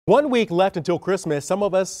1 week left until Christmas. Some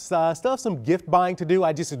of us still have some gift buying to do.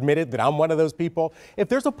 I just admitted that I'm one of those people. If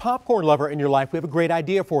there's a popcorn lover in your life, we have a great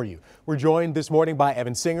idea for you. We're joined this morning by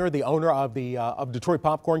Evan Singer, the owner of the Detroit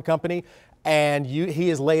Popcorn Company. And he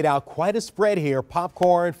has laid out quite a spread here,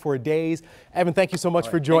 popcorn for days. Evan, thank you so much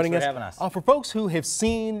for joining us. Thanks for having us. For folks who have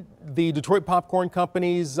seen the Detroit Popcorn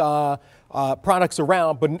Company's products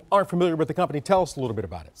around but aren't familiar with the company, tell us a little bit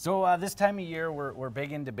about it. So this time of year, we're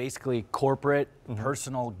big into basically corporate,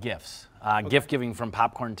 personal gifts. Gift giving, from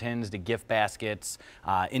popcorn tins to gift baskets,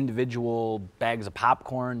 individual bags of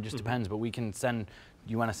popcorn, just depends, but we can send.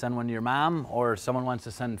 You want to send one to your mom, or someone wants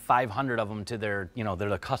to send 500 of them to their, they're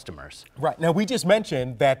the customers. Right. Now, we just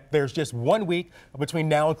mentioned that there's just 1 week between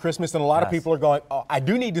now and Christmas, and a lot of people are going, oh, I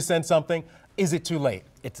do need to send something. Is it too late?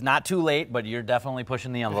 It's not too late, but you're definitely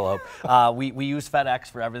pushing the envelope. We use FedEx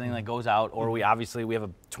for everything that goes out, or we have a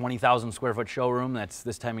 20,000 square foot showroom that's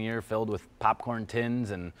this time of year filled with popcorn tins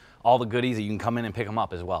and all the goodies that you can come in and pick them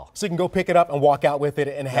up as well. So you can go pick it up and walk out with it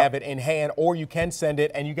and have it in hand, or you can send it,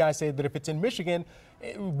 and you guys say that if it's in Michigan,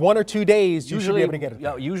 1 or 2 days, you should be able to get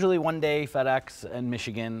it. Usually 1 day FedEx in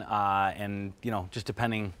Michigan, and just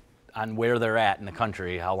depending on where they're at in the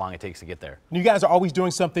country, how long it takes to get there. You guys are always doing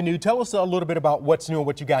something new. Tell us a little bit about what's new and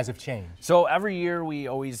what you guys have changed. So every year we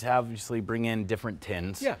always obviously bring in different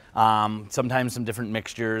tins. Yeah. Sometimes some different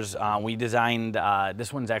mixtures. We designed,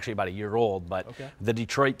 this one's actually about a year old, but the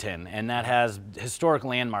Detroit tin, and that has historic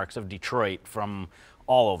landmarks of Detroit from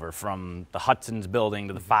all over, from the Hudson's building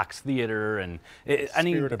to the Fox Theater, and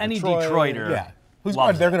any Detroiter. Yeah.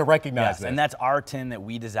 They're going to recognize that. And that's our tin that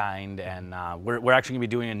we designed, and we're actually going to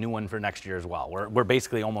be doing a new one for next year as well. We're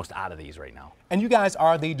basically almost out of these right now. And you guys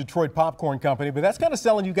are the Detroit Popcorn Company, but that's kind of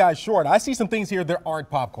selling you guys short. I see some things here that aren't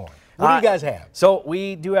popcorn. What do you guys have? So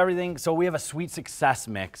we do everything. So we have a sweet success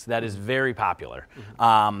mix that is very popular.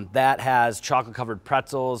 That has chocolate-covered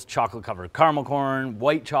pretzels, chocolate-covered caramel corn,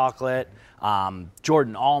 white chocolate,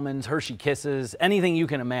 Jordan almonds, Hershey Kisses, anything you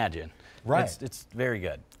can imagine. Right. It's very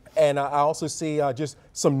good. And I also see just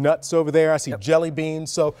some nuts over there. I see jelly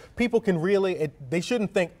beans. So people can really, they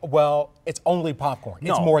shouldn't think, well, it's only popcorn.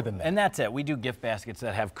 It's more than that. And that's it. We do gift baskets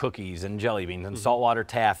that have cookies and jelly beans and saltwater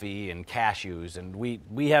taffy and cashews. And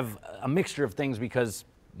we have a mixture of things because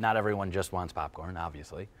not everyone just wants popcorn,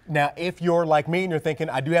 obviously. Now, if you're like me and you're thinking,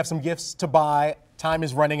 I do have some gifts to buy, time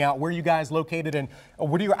is running out, where are you guys located, and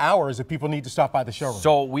what are your hours if people need to stop by the showroom?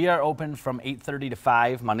 So we are open from 8:30 to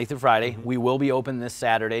 5, Monday through Friday. We will be open this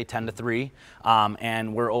Saturday, 10 to 3,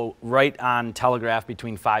 and we're right on Telegraph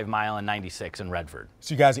between 5 Mile and 96 in Redford.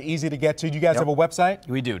 So you guys are easy to get to. Do you guys have a website?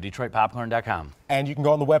 We do, DetroitPopcorn.com. And you can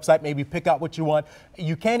go on the website, maybe pick out what you want.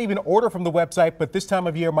 You can't even order from the website, but this time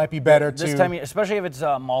of year might be better this time, especially if it's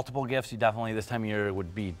multiple gifts, this time of year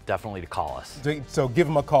would be definitely to call us. So give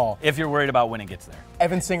them a call. If you're worried about when it gets there.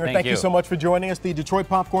 Evan Singer, thank you so much for joining us, the Detroit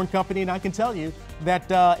Popcorn Company, and I can tell you that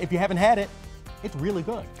if you haven't had it, it's really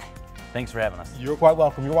good. Thanks for having us. You're quite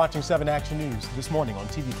welcome. You're watching 7 Action News this morning on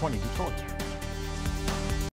TV 20 Detroit.